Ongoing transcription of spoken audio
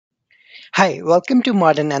Hi, welcome to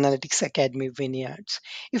Modern Analytics Academy Vineyards.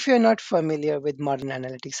 If you're not familiar with Modern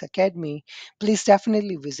Analytics Academy, please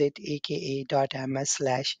definitely visit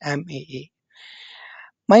aka.ms/MAA.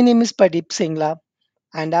 My name is Pradeep Singla,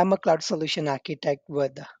 and I'm a cloud solution architect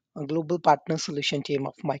with a global partner solution team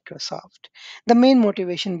of Microsoft. The main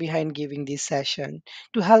motivation behind giving this session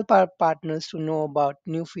to help our partners to know about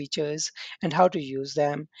new features and how to use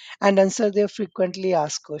them and answer their frequently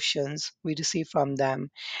asked questions we receive from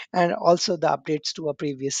them and also the updates to our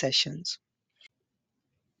previous sessions.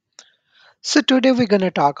 So today we're going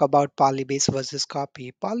to talk about Polybase versus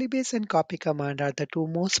copy. Polybase and copy command are the two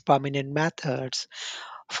most prominent methods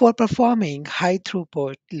for performing high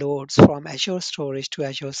throughput loads from Azure Storage to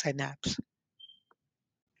Azure Synapse.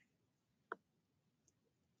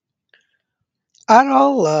 Are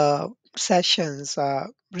all sessions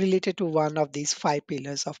related to one of these five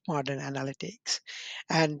pillars of modern analytics?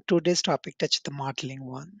 And today's topic touch the modeling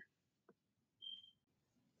one.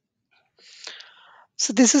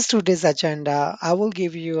 So this is today's agenda. I will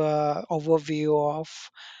give you a overview of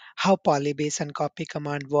how Polybase and copy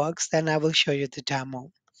command works. Then I will show you the demo.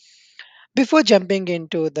 Before jumping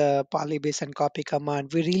into the Polybase and copy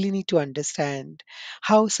command, we really need to understand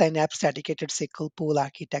how Synapse dedicated SQL pool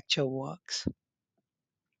architecture works.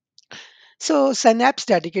 So Synapse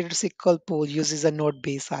dedicated SQL pool uses a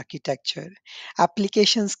node-based architecture.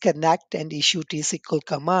 Applications connect and issue T-SQL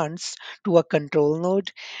commands to a control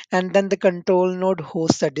node, and then the control node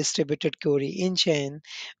hosts a distributed query engine,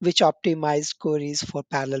 which optimized queries for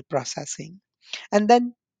parallel processing, and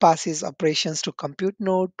then passes operations to compute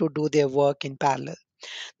node to do their work in parallel.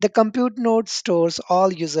 The compute node stores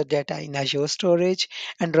all user data in Azure Storage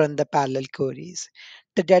and run the parallel queries.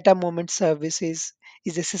 The data moment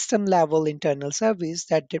is a system level internal service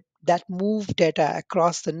that move data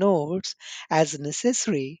across the nodes as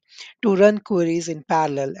necessary to run queries in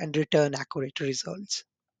parallel and return accurate results.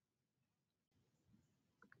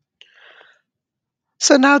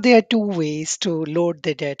 So now there are two ways to load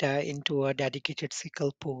the data into a dedicated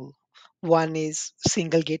SQL pool. One is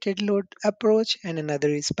single gated load approach and another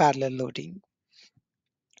is parallel loading.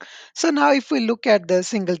 So now if we look at the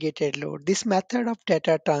single gated load, this method of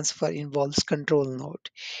data transfer involves control node.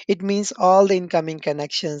 It means all the incoming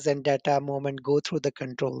connections and data movement go through the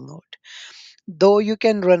control node. Though you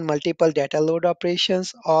can run multiple data load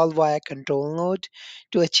operations all via control node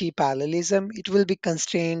to achieve parallelism, it will be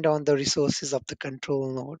constrained on the resources of the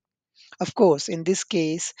control node. Of course, in this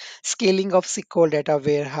case, scaling of SQL data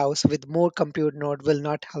warehouse with more compute node will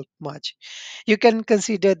not help much. You can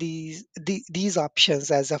consider these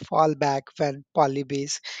options as a fallback when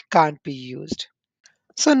Polybase can't be used.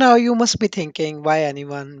 So now you must be thinking why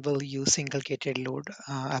anyone will use single gated load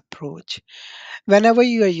approach. Whenever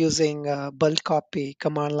you are using bulk copy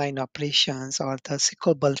command line operations or the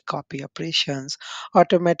SQL bulk copy operations,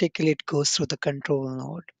 automatically it goes through the control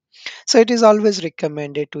node. So it is always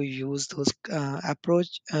recommended to use those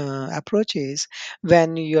approaches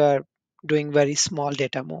when you are doing very small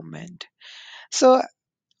data movement. So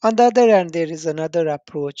on the other hand, there is another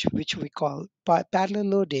approach which we call parallel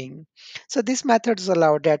loading. So these methods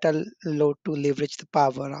allow data load to leverage the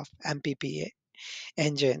power of MPPA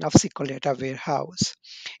engine of SQL data warehouse.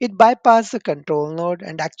 It bypasses the control node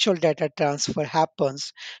and actual data transfer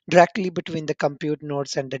happens directly between the compute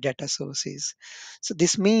nodes and the data sources. So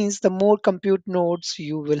this means the more compute nodes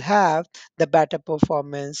you will have, the better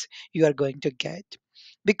performance you are going to get.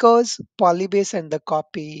 Because Polybase and the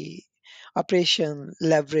copy operation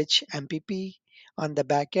leverage MPP on the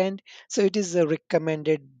back end, so it is a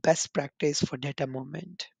recommended best practice for data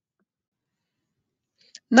movement.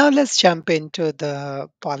 Now let's jump into the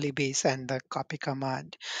polybase and the copy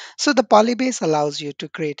command. So the polybase allows you to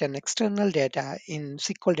create an external data in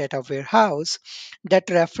SQL data warehouse that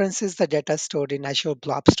references the data stored in Azure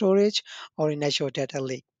Blob Storage or in Azure Data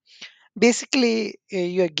Lake. Basically,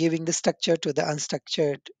 you're giving the structure to the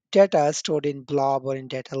unstructured data stored in Blob or in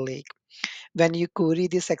Data Lake. When you query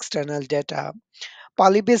this external data,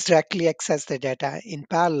 Polybase directly access the data in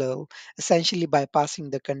parallel, essentially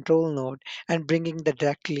bypassing the control node and bringing the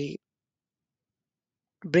data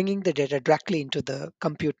directly into the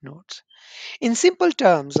compute nodes. In simple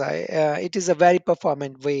terms, it is a very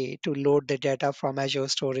performant way to load the data from Azure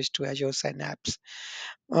Storage to Azure Synapse.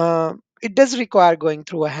 It does require going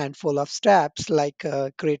through a handful of steps like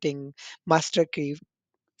creating master key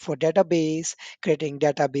for database, creating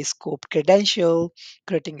database scope credential,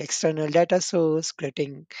 creating external data source,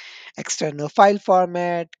 creating external file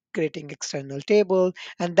format, creating external table,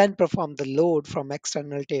 and then perform the load from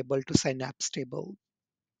external table to Synapse table.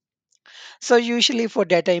 So usually for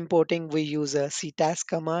data importing, we use a ctask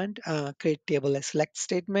command, create table as select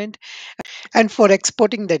statement. And for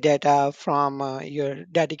exporting the data from your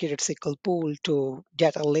dedicated SQL pool to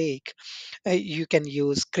data lake, you can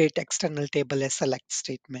use create external table as select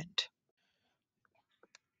statement.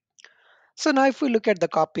 So now if we look at the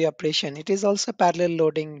copy operation, it is also parallel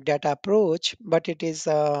loading data approach, but it is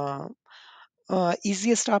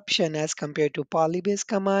easiest option as compared to Polybase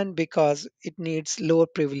command because it needs lower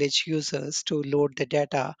privilege users to load the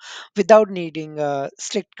data without needing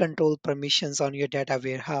strict control permissions on your data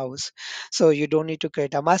warehouse. So you don't need to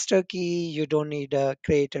create a master key, you don't need to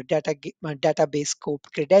create a database scope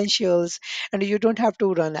credentials, and you don't have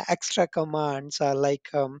to run extra commands like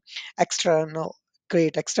external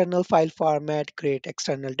create external file format, create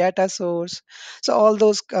external data source. So all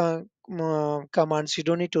those commands you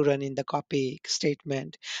don't need to run in the copy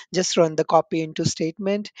statement. Just run the copy into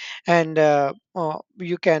statement, and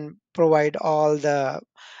you can provide all the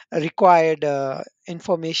required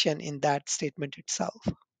information in that statement itself.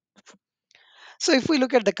 So if we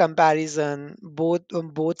look at the comparison, both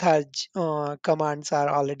commands are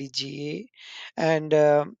already GA, and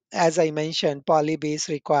as I mentioned, Polybase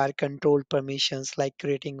require control permissions like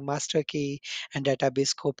creating master key and database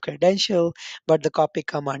scope credential, but the copy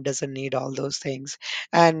command doesn't need all those things.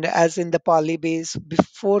 And as in the Polybase,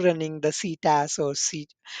 before running the CTAS or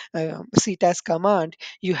CTAS command,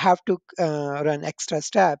 you have to run extra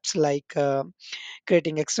steps like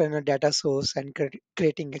creating external data source and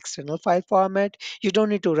creating external file format. You don't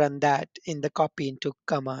need to run that in the copy into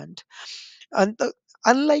command. And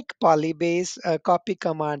unlike Polybase, copy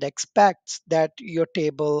command expects that your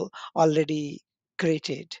table already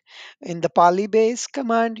created. In the Polybase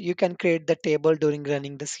command, you can create the table during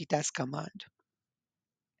running the CTAS command.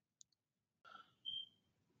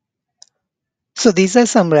 So these are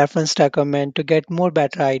some reference document to get more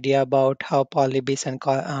better idea about how Polybase and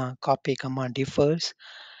copy command differs.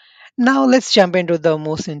 Now let's jump into the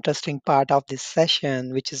most interesting part of this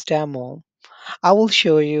session, which is demo. I will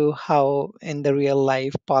show you how in the real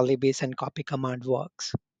life Polybase and copy command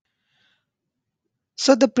works.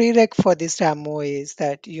 So the prereq for this demo is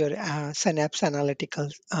that your Synapse Analytical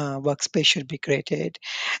workspace should be created.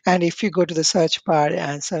 And if you go to the search bar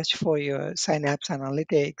and search for your Synapse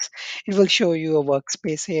Analytics, it will show you a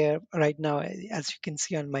workspace here. Right now, as you can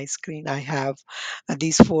see on my screen, I have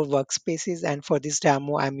these four workspaces. And for this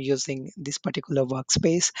demo, I'm using this particular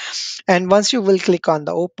workspace. And once you will click on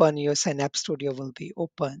the open, your Synapse Studio will be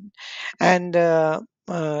open. And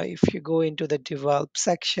if you go into the develop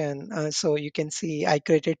section, so you can see I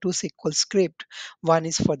created two SQL script. One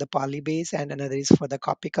is for the Polybase and another is for the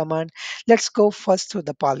copy command. Let's go first to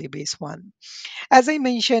the Polybase one. As I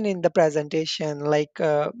mentioned in the presentation, like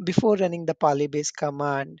before running the Polybase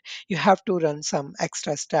command, you have to run some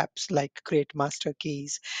extra steps like create master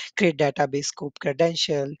keys, create database scope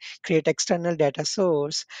credential, create external data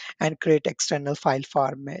source, and create external file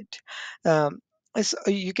format. Um,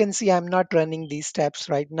 you can see I'm not running these steps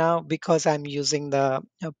right now because I'm using the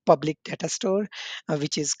public data store,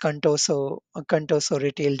 which is Contoso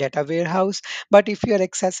Retail Data Warehouse. But if you're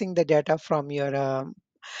accessing the data from your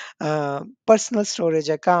personal storage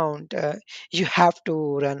account, you have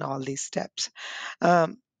to run all these steps.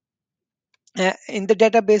 Um, in the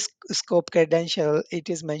database scope credential, it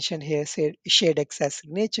is mentioned here, say, shared access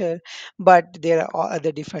signature, but there are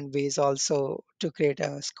other different ways also to create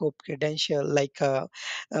a scope credential, like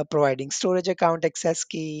providing storage account access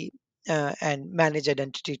key and manage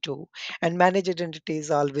identity too. And manage identity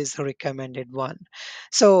is always the recommended one.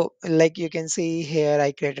 So, like you can see here,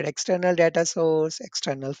 I created external data source,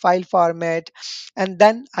 external file format, and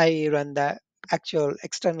then I run the actual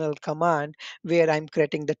external command where I'm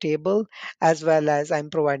creating the table as well as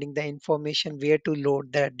I'm providing the information where to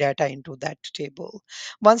load the data into that table.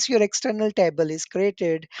 Once your external table is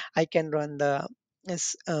created, I can run the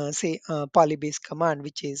Polybase command,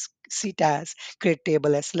 which is CTAS create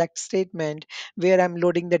table as select statement, where I'm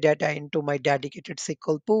loading the data into my dedicated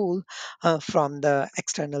SQL pool from the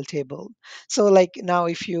external table. So like now,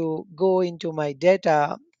 if you go into my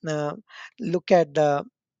data, uh, look at the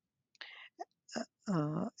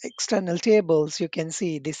external tables, you can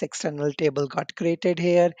see this external table got created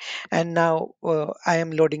here. And now I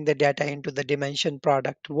am loading the data into the dimension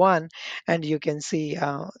product one. And you can see,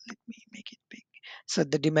 let me make it big. So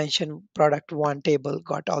the dimension product one table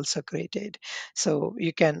got also created. So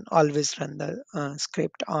you can always run the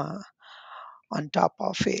script on top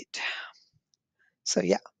of it. So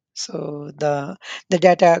yeah, so the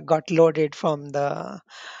data got loaded from the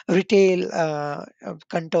retail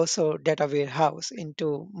Contoso data warehouse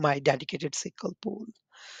into my dedicated SQL pool.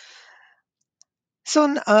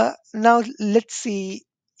 So now let's see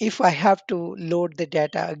if I have to load the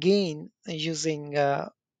data again using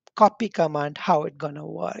copy command, how it gonna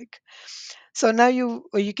work. So now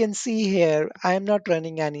you can see here, I am not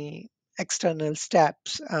running any external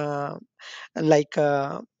steps like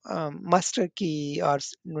master key or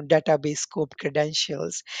database scope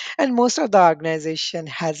credentials. And most of the organization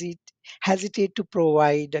hesitate to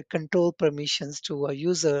provide control permissions to a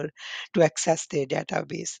user to access their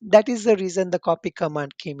database. That is the reason the copy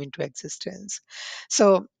command came into existence.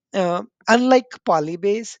 So unlike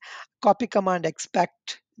Polybase, copy command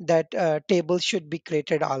expect that table should be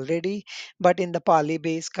created already, but in the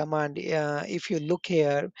Polybase command, if you look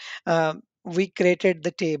here, we created the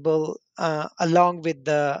table along with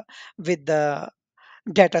the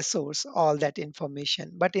data source, all that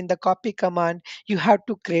information. But in the copy command, you have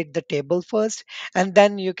to create the table first, and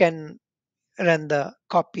then you can run the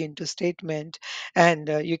copy into statement. And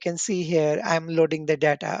you can see here I'm loading the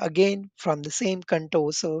data again from the same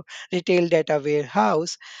contour, so retail data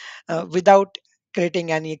warehouse, without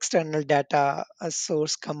creating any external data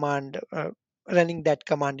source command, running that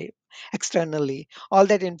command externally. All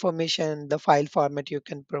that information, the file format, you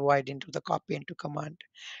can provide into the copy into command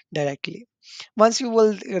directly. Once you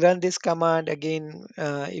will run this command again,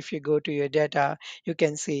 if you go to your data, you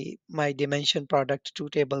can see my dimension product 2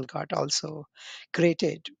 table got also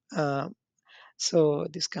created. So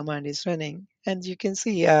this command is running, and you can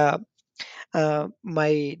see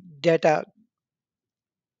my data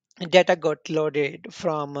got loaded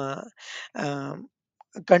from um,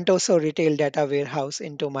 Contoso retail data warehouse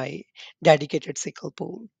into my dedicated SQL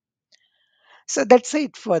pool. So that's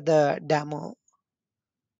it for the demo.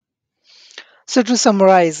 So to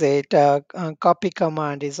summarize it, copy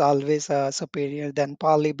command is always superior than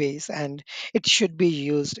polybase, and it should be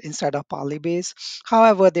used instead of polybase.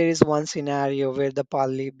 However, there is one scenario where the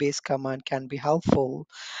polybase command can be helpful.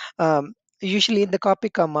 Usually in the copy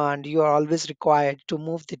command, you are always required to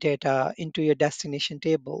move the data into your destination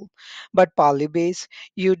table. But Polybase,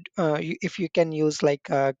 if you can use like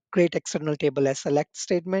a create external table as select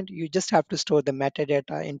statement, you just have to store the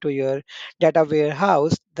metadata into your data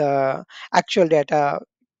warehouse. The actual data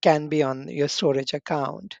can be on your storage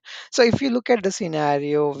account. So if you look at the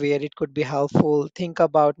scenario where it could be helpful, think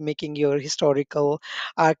about making your historical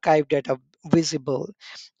archive data visible.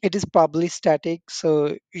 It is probably static,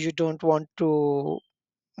 so you don't want to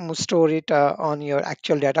store it on your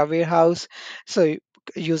actual data warehouse. So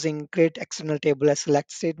using create external table as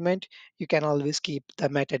select statement, you can always keep the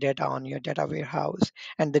metadata on your data warehouse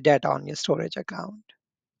and the data on your storage account.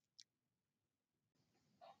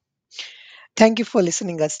 Thank you for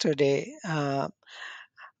listening us today.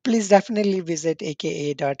 Please definitely visit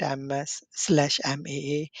aka.ms/maa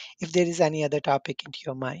if there is any other topic into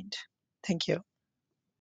your mind. Thank you.